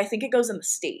anything. Like, I think it goes in the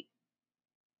state.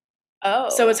 Oh.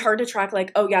 So it's hard to track,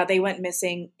 like, oh, yeah, they went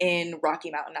missing in Rocky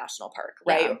Mountain National Park,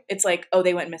 right? Yeah. It's like, oh,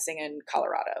 they went missing in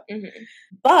Colorado. Mm-hmm.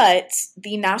 But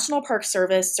the National Park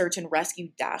Service Search and Rescue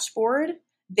Dashboard,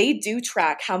 they do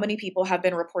track how many people have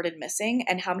been reported missing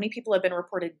and how many people have been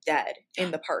reported dead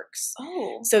in the parks.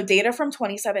 Oh. So data from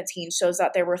 2017 shows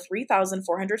that there were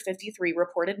 3,453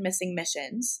 reported missing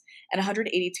missions and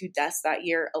 182 deaths that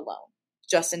year alone,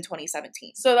 just in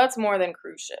 2017. So that's more than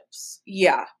cruise ships.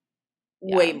 Yeah.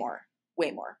 Way more.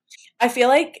 I feel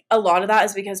like a lot of that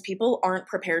is because people aren't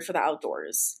prepared for the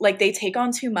outdoors. Like, they take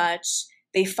on too much.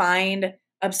 They find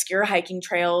obscure hiking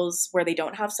trails where they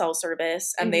don't have cell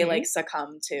service, and they like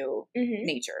succumb to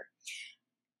nature.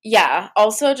 Yeah.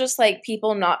 Also, just like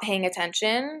people not paying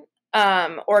attention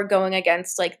or going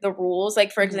against like the rules.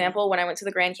 Like, for example, when I went to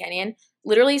the Grand Canyon,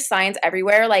 literally signs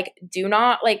everywhere, like, do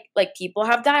not, like people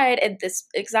have died at this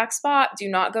exact spot, do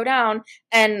not go down.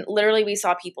 And literally we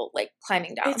saw people like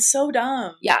climbing down. It's so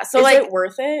dumb. Yeah. So is like, it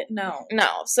worth it? No.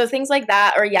 So things like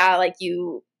that, or like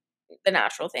the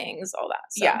natural things, all that.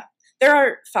 So. Yeah. There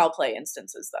are foul play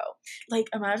instances though. Like,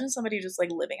 imagine somebody just like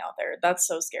living out there. That's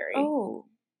so scary. Oh,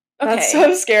 okay. That's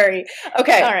so scary.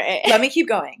 Okay. All right. Let me keep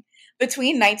going.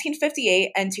 Between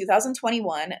 1958 and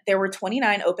 2021, there were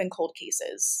 29 open cold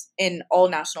cases in all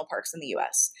national parks in the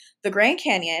U.S. The Grand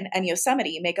Canyon and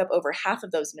Yosemite make up over half of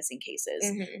those missing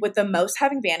cases, with the most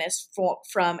having vanished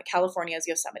from California's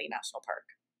Yosemite National Park.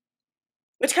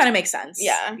 Which kind of makes sense.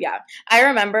 Yeah. Yeah. I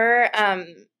remember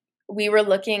we were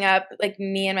looking up, like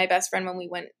me and my best friend when we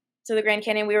went to the Grand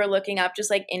Canyon, we were looking up just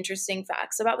like interesting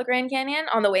facts about the Grand Canyon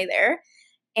on the way there.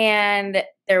 And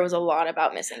there was a lot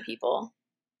about missing people.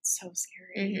 So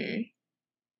scary.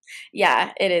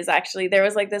 Yeah, it is actually. There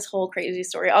was like this whole crazy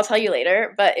story. I'll tell you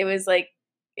later, but it was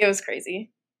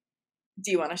crazy.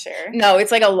 Do you want to share? No,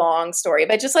 it's like a long story.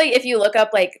 But just like if you look up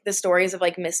like the stories of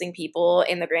like missing people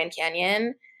in the Grand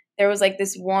Canyon, there was like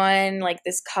this one, like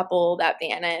this couple that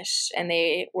vanished and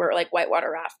they were like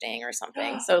whitewater rafting or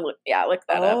something. So look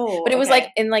that up. But it was like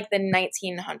in like the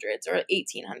 1900s or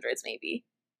 1800s maybe.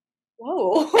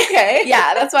 Whoa. Okay.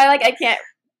 Yeah, that's why like I can't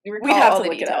recall we have all to the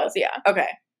look details. it up. Yeah. Okay.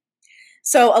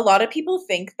 So a lot of people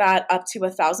think that up to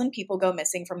 1,000 people go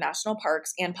missing from national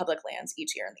parks and public lands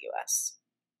each year in the U.S.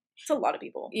 It's a lot of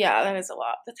people. Yeah, that is a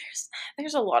lot. But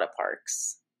there's a lot of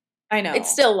parks. I know.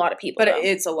 It's still a lot of people. But though.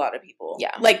 it's a lot of people.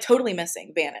 Yeah. Like totally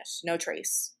missing, vanished, no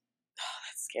trace. Oh,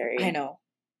 that's scary. I know.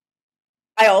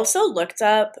 I also looked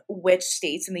up which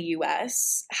states in the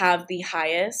U.S. have the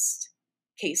highest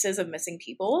cases of missing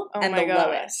people and the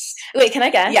lowest. Wait, can I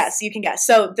guess? Yes, you can guess.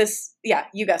 So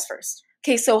you guess first.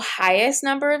 Okay, so highest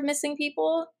number of missing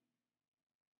people?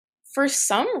 For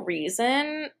some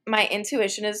reason, my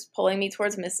intuition is pulling me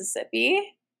towards Mississippi.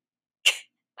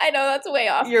 I know that's way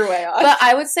off. You're way off. But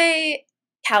I would say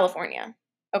California.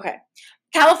 Okay.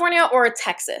 California or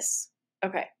Texas.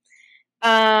 Okay.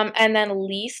 And then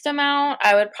least amount,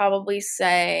 I would probably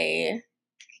say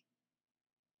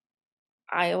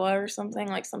Iowa or something,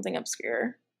 like something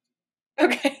obscure.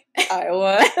 Okay.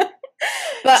 Iowa.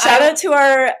 But shout out to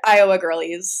our Iowa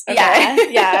girlies. Okay?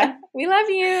 Yeah. We love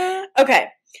you. Okay.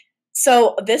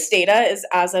 So this data is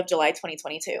as of July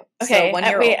 2022. Okay. So 1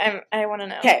 year wait, old. I want to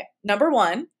know. Okay. Number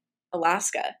 1,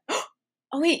 Alaska.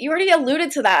 Oh, wait, you already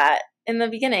alluded to that in the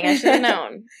beginning. I should have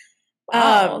known.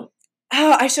 Wow.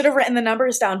 I should have written the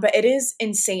numbers down, but it is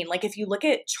insane. Like, if you look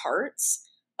at charts,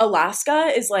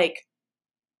 Alaska is like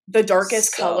the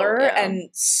darkest color and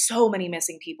so many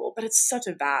missing people, but it's such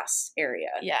a vast area.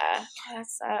 Yeah.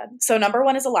 That's sad. So number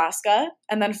 1 is Alaska,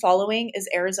 and then following is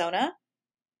Arizona.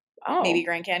 Oh. Maybe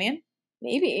Grand Canyon.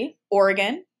 Maybe.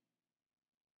 Oregon.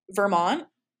 Vermont.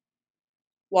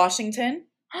 Washington.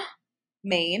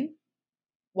 Maine.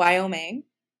 Wyoming.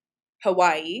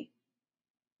 Hawaii.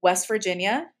 West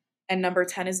Virginia. And number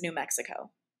 10 is New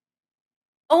Mexico.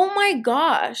 Oh my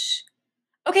gosh.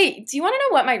 Okay, do you want to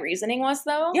know what my reasoning was,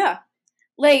 though? Yeah.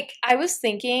 Like, I was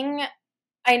thinking,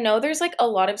 I know there's, like, a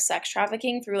lot of sex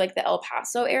trafficking through, like, the El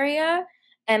Paso area,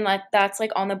 and, like, that's,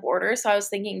 like, on the border, so I was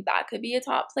thinking that could be a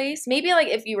top place. Maybe, like,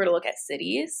 if you were to look at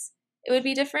cities, it would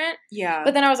be different. Yeah.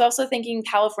 But then I was also thinking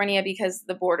California because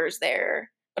the border's there.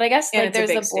 But I guess, like,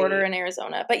 there's a border state. in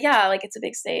Arizona. But, yeah, like, it's a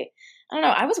big state. I don't know.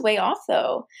 I was way off,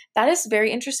 though. That is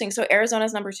very interesting. So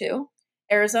Arizona's number 2?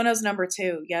 Arizona's number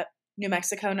 2, yep. New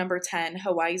Mexico, number 10.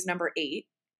 Hawaii's number 8.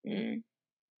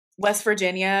 West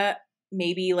Virginia,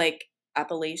 maybe like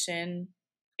Appalachian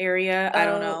area. I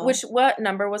don't know. What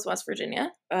number was West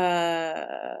Virginia?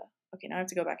 Okay, now I have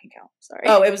to go back and count. Sorry.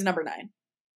 Oh, it was number 9.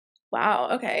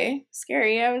 Wow. Okay.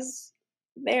 Scary. I was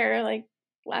there like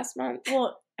last month.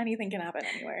 Well, anything can happen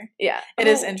anywhere. Yeah. It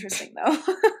is interesting, though.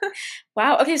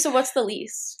 Wow. Okay, so what's the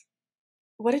least?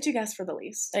 What did you guess for the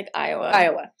least? Like Iowa.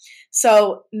 Iowa.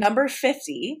 So number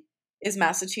 50 is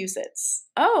Massachusetts.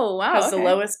 Oh, wow. Has the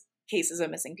lowest cases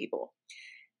of missing people.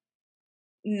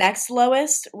 Next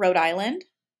lowest, Rhode Island.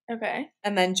 Okay.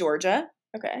 And then Georgia.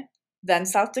 Okay. Then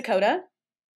South Dakota.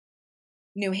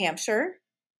 New Hampshire.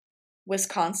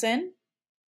 Wisconsin.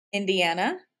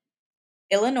 Indiana.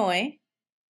 Illinois.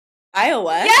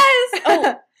 Iowa. Yes!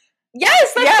 Oh,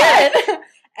 yes, that's good.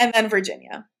 And then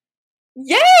Virginia.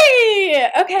 Yay!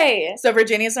 Okay. So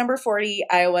Virginia's number 40,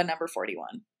 Iowa number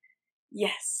 41.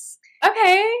 Yes.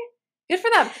 Okay. Good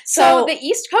for them. So So the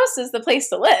East Coast is the place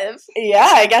to live.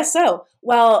 Yeah, I guess so.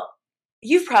 Well,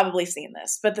 you've probably seen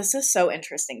this, but this is so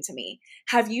interesting to me.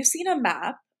 Have you seen a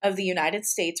map of the United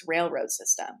States railroad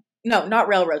system? No, not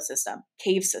railroad system,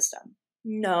 cave system.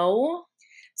 No.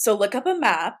 So look up a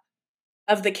map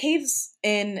of the caves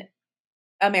in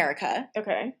America,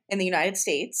 Okay. in the United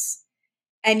States,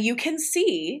 and you can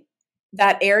see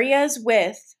that areas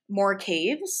with more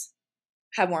caves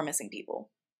have more missing people.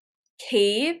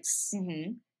 Caves.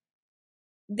 Mm-hmm.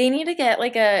 They need to get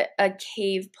like a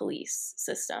cave police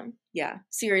system. Yeah.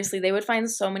 Seriously, they would find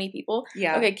so many people.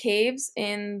 Yeah. Okay, caves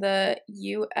in the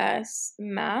US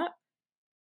map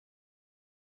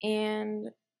and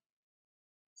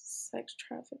sex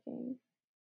trafficking.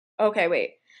 Okay,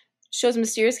 wait. Shows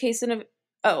mysterious case of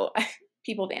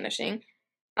people vanishing.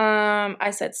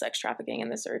 I said sex trafficking in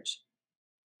the search.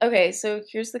 Okay, so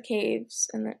here's the caves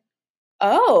and the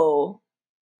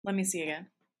Let me see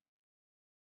again.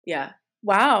 Yeah.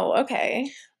 wow,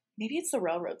 okay. Maybe it's the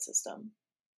railroad system.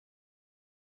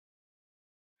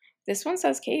 This one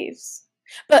says caves.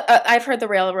 But I've heard the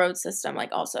railroad system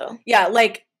like also. Yeah,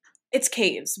 like it's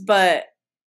caves, but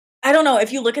I don't know.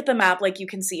 If you look at the map, like you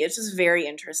can see, it's just very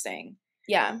interesting.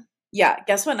 Yeah. Yeah.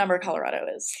 Guess what number Colorado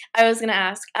is? I was gonna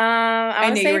ask. I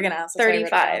knew you were gonna ask.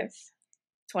 35.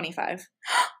 25.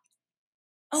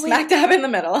 Oh, Smack dab in the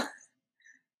middle.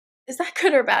 Is that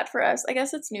good or bad for us? I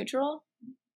guess it's neutral.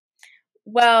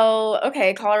 Well,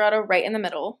 okay, Colorado right in the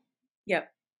middle.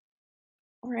 Yep.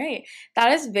 All right.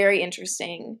 That is very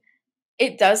interesting.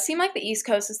 It does seem like the East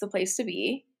Coast is the place to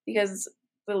be because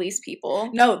the least people.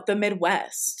 No, the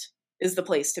Midwest is the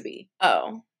place to be.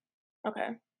 Oh. Okay.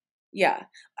 Yeah.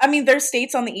 I mean, there's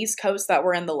states on the East Coast that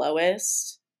were in the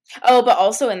lowest. Oh, but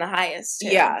also in the highest. Too.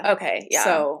 Yeah. Okay. Yeah.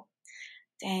 So.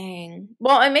 Dang.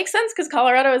 Well, it makes sense because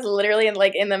Colorado is literally in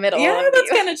the middle. Yeah,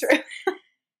 that's kind of true.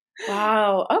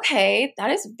 Wow. Okay.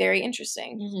 That is very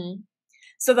interesting. Mm-hmm.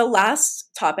 So the last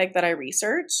topic that I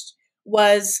researched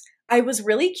was I was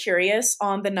really curious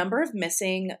on the number of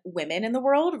missing women in the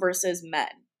world versus men.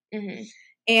 Mm-hmm.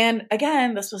 And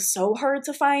again, this was so hard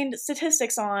to find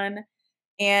statistics on.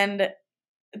 And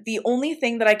the only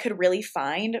thing that I could really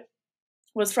find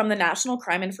was from the National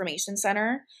Crime Information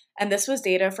Center. And this was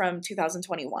data from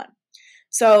 2021.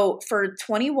 So for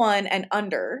 21 and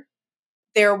under,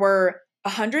 there were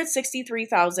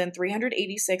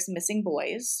 163,386 missing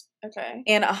boys. Okay.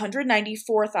 And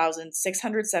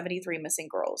 194,673 missing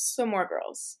girls. So more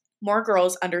girls. More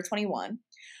girls under 21.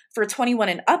 For 21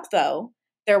 and up, though,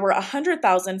 there were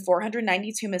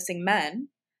 100,492 missing men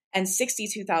and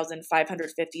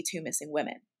 62,552 missing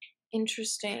women.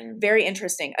 Interesting. Very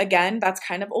interesting. Again, that's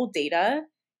kind of old data.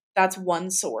 That's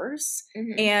one source.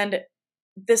 Mm-hmm. And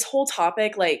this whole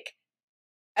topic, like,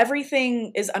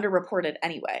 everything is underreported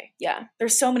anyway. Yeah.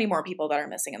 There's so many more people that are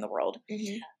missing in the world.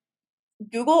 Mm-hmm.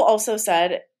 Google also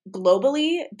said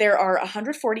globally there are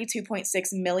 142.6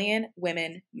 million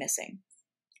women missing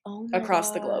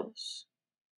across the globe.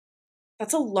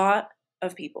 That's a lot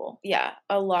of people. Yeah,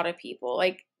 a lot of people.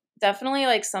 Like, definitely,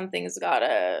 like, something's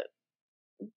gotta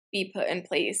be put in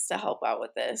place to help out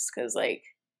with this because, like,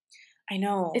 I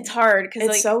know it's hard because,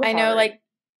 like, so I know, hard. like,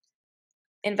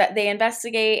 they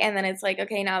investigate and then it's like,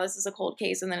 okay, now this is a cold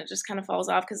case, and then it just kind of falls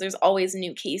off because there's always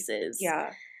new cases. Yeah.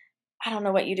 I don't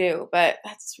know what you do, but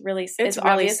that's really, it's really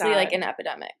obviously sad. like an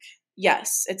epidemic.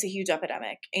 Yes, it's a huge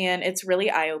epidemic, and it's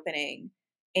really eye-opening.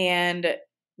 And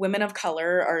women of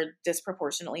color are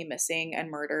disproportionately missing and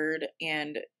murdered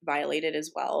and violated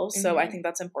as well. So I think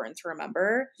that's important to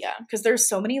remember. Yeah. Because there's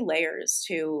so many layers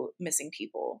to missing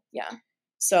people. Yeah.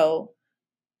 So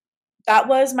that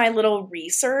was my little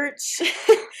research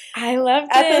I love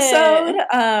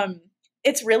episode.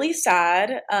 It's really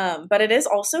sad, but it is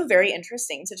also very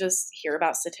interesting to just hear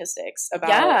about statistics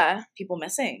about people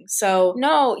missing. So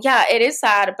no, yeah, it is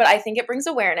sad, but I think it brings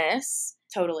awareness.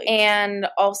 Totally. And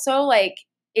also, like,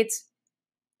 I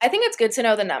think it's good to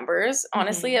know the numbers,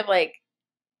 honestly, of, like,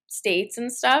 states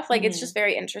and stuff. Like, it's just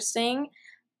very interesting.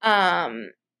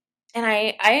 And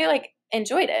I like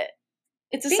enjoyed it.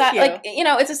 It's a Thank sad, you. like, you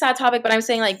know, it's a sad topic, but I'm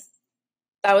saying like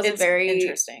that was It's a very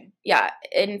interesting.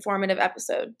 informative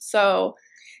episode. So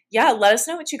yeah, let us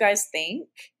know what you guys think.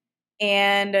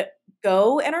 And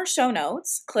go in our show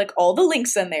notes, click all the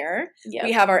links in there. Yep.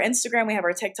 We have our Instagram, we have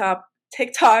our TikTok,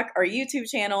 our YouTube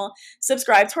channel.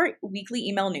 Subscribe to our weekly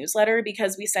email newsletter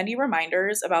because we send you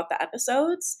reminders about the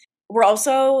episodes. We're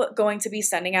also going to be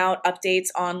sending out updates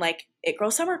on like It Girl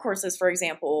Summer courses, for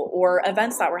example, or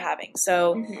events that we're having.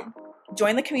 So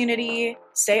join the community,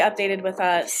 stay updated with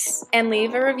us. And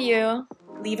leave a review.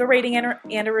 Leave a rating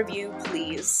and a review,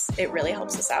 please. It really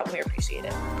helps us out and we appreciate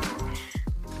it.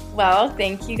 Well,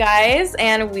 thank you guys,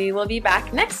 and we will be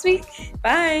back next week.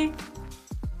 Bye.